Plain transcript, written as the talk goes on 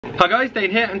Hi guys, Dane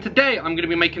here, and today I'm going to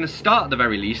be making a start at the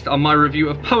very least on my review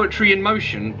of Poetry in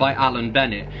Motion by Alan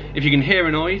Bennett. If you can hear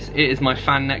a noise, it is my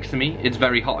fan next to me. It's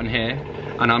very hot in here,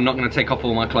 and I'm not going to take off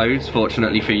all my clothes,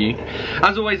 fortunately for you.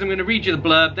 As always, I'm going to read you the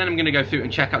blurb, then I'm going to go through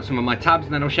and check out some of my tabs,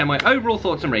 and then I'll share my overall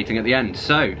thoughts and rating at the end.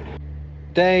 So,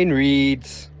 Dane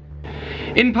reads.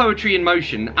 In Poetry in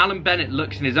Motion, Alan Bennett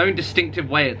looks in his own distinctive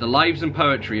way at the lives and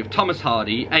poetry of Thomas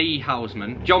Hardy, A.E.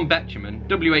 Housman, John Betjeman,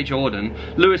 W.H.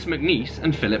 Auden, Lewis McNeice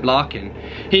and Philip Larkin.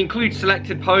 He includes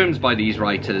selected poems by these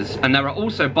writers, and there are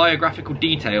also biographical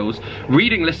details,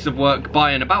 reading lists of work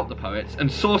by and about the poets, and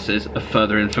sources of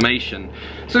further information.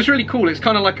 So it's really cool. It's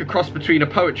kind of like a cross between a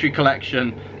poetry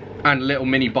collection and little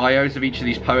mini bios of each of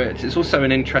these poets. It's also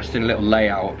an interesting little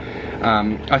layout.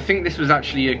 I think this was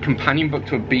actually a companion book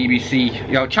to a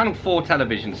BBC, Channel 4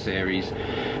 television series.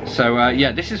 So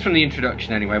yeah, this is from the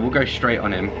introduction anyway. We'll go straight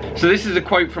on him. So this is a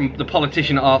quote from the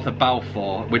politician Arthur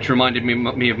Balfour, which reminded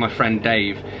me of my friend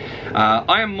Dave.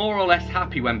 I am more or less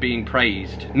happy when being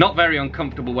praised, not very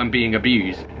uncomfortable when being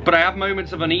abused, but I have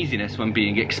moments of uneasiness when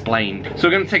being explained. So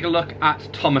we're going to take a look at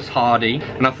Thomas Hardy,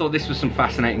 and I thought this was some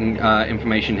fascinating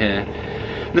information here.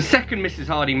 The second Mrs.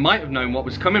 Hardy might have known what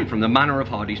was coming from the manner of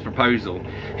Hardy's proposal.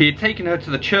 He had taken her to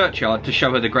the churchyard to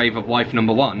show her the grave of wife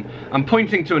number one, and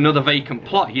pointing to another vacant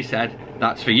plot, he said,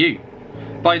 "That's for you."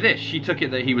 By this, she took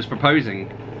it that he was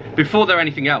proposing. Before they're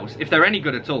anything else, if they're any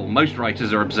good at all, most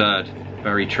writers are absurd.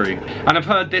 Very true. And I've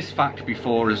heard this fact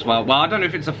before as well. Well, I don't know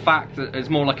if it's a fact, it's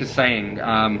more like a saying.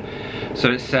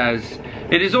 So it says,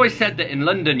 "It is always said that in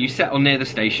London you settle near the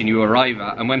station you arrive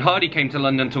at, and when Hardy came to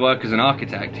London to work as an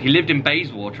architect, he lived in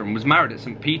Bayswater and was married at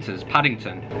St Peter's,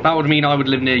 Paddington." That would mean I would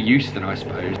live near Euston, I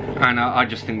suppose. And I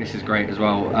just think this is great as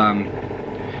well.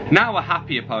 Now a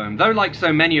happier poem. Though like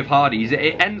so many of Hardy's,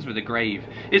 it ends with a grave.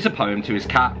 It's a poem to his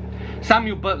cat.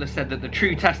 Samuel Butler said that the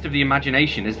true test of the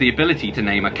imagination is the ability to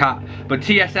name a cat, but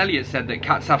T.S. Eliot said that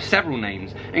cats have several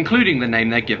names, including the name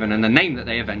they're given and the name that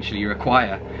they eventually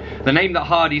acquire. The name that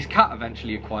Hardy's cat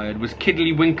eventually acquired was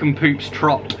Kiddly Wincompoops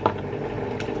Trot.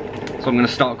 So I'm going to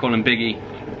start calling Biggie.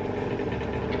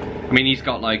 I mean, he's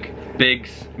got like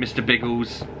Biggs, Mr.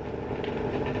 Biggles,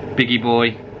 Biggie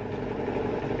Boy.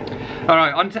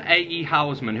 Alright, on to A.E.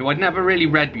 Housman, who I'd never really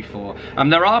read before.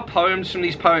 There are poems from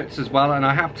these poets as well, and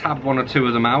I have tabbed one or two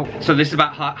of them out. So this is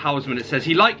about Housman. It says,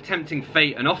 "He liked tempting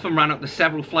fate and often ran up the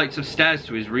several flights of stairs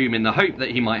to his room in the hope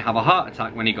that he might have a heart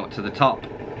attack when he got to the top."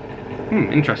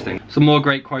 Interesting. Some more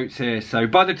great quotes here. So,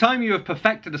 "By the time you have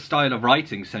perfected a style of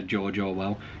writing," said George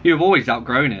Orwell, "you have always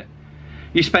outgrown it.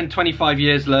 You spent 25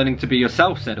 years learning to be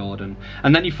yourself," said Auden,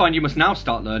 "and then you find you must now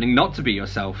start learning not to be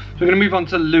yourself." So we're going to move on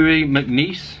to Louis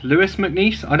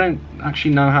McNeice? I don't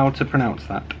actually know how to pronounce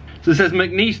that. So it says,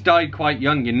 "McNeice died quite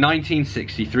young in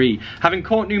 1963, having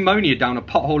caught pneumonia down a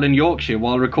pothole in Yorkshire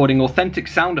while recording authentic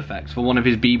sound effects for one of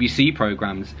his BBC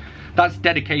programmes. That's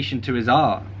dedication to his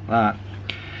art, that.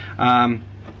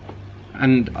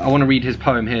 And I want to read his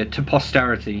poem here, To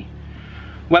Posterity.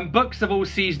 "When books have all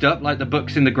seized up like the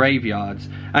books in the graveyards,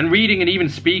 and reading and even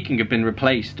speaking have been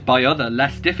replaced by other,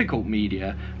 less difficult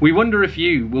media, we wonder if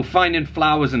you will find in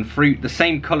flowers and fruit the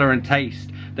same colour and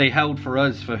taste they held for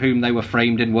us for whom they were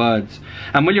framed in words.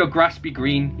 And will your grass be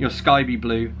green, your sky be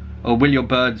blue, or will your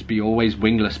birds be always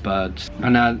wingless birds?"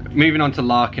 And moving on to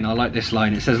Larkin, I like this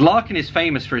line. It says, "Larkin is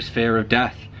famous for his fear of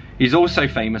death. He's also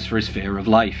famous for his fear of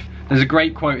life." There's a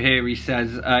great quote here. He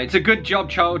says, "It's a good job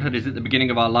childhood is at the beginning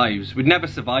of our lives. We'd never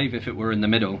survive if it were in the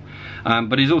middle."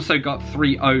 But he's also got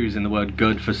 3 O's in the word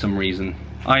good for some reason.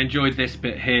 I enjoyed this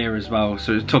bit here as well.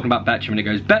 So it's talking about Betjeman. It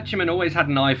goes, "Betjeman always had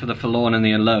an eye for the forlorn and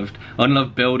the unloved.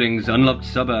 Unloved buildings, unloved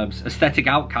suburbs, aesthetic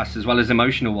outcasts as well as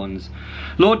emotional ones.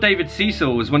 Lord David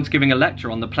Cecil was once giving a lecture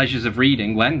on the pleasures of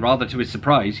reading when, rather to his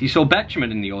surprise, he saw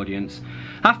Betjeman in the audience.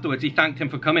 Afterwards he thanked him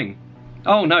for coming.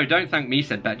 'Oh no, don't thank me,'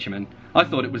 said Betjeman. 'I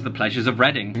thought it was the pleasures of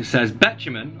reading.'" It says,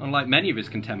 "Betjeman, unlike many of his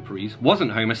contemporaries,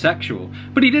 wasn't homosexual,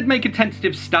 but he did make a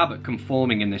tentative stab at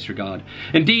conforming in this regard.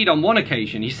 Indeed, on one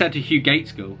occasion, he said to Hugh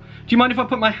Gateskill, 'Do you mind if I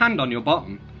put my hand on your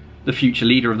bottom?' The future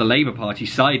leader of the Labour Party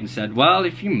sighed and said, 'Well,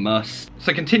 if you must.'"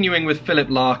 So continuing with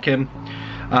Philip Larkin,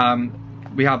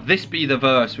 we have "This Be the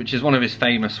Verse," which is one of his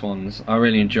famous ones. I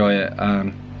really enjoy it.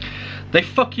 "They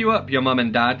fuck you up, your mum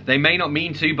and dad. They may not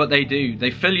mean to, but they do.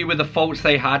 They fill you with the faults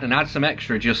they had and add some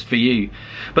extra just for you.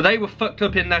 But they were fucked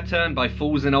up in their turn by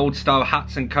fools in old-style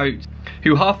hats and coats,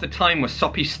 who half the time were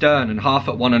soppy stern and half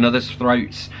at one another's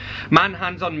throats. Man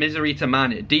hands on misery to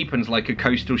man, it deepens like a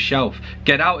coastal shelf.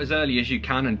 Get out as early as you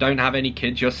can and don't have any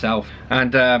kids yourself."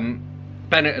 And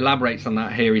Bennett elaborates on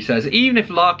that here. He says, even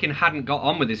if Larkin hadn't got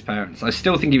on with his parents, I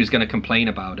still think he was going to complain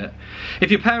about it.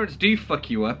 If your parents do fuck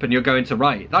you up and you're going to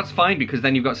write, that's fine because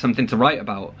then you've got something to write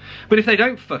about. But if they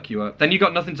don't fuck you up, then you've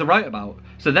got nothing to write about.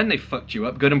 So then they fucked you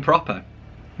up good and proper.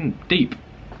 Deep.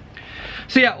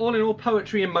 So yeah, all in all,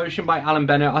 Poetry in Motion by Alan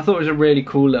Bennett. I thought it was a really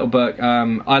cool little book.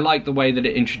 I like the way that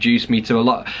it introduced me to a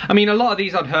lot. I mean, a lot of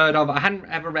these I'd heard of. I hadn't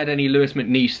ever read any Lewis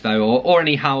McNeice though, or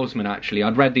any Housman actually.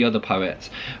 I'd read the other poets.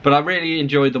 But I really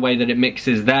enjoyed the way that it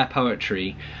mixes their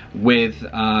poetry with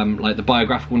like the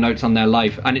biographical notes on their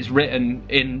life. And it's written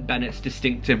in Bennett's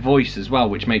distinctive voice as well,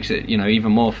 which makes it, you know,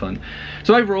 even more fun.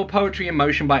 So overall, Poetry in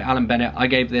Motion by Alan Bennett. I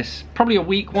gave this probably a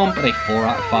weak one, but a 4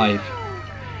 out of 5.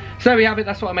 So there we have it,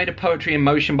 that's what I made of Poetry in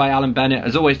Motion by Alan Bennett.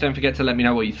 As always, don't forget to let me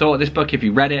know what you thought of this book if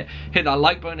you read it. Hit that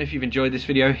like button if you've enjoyed this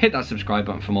video, hit that subscribe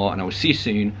button for more, and I will see you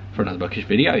soon for another bookish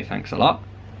video. Thanks a lot,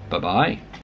 bye bye.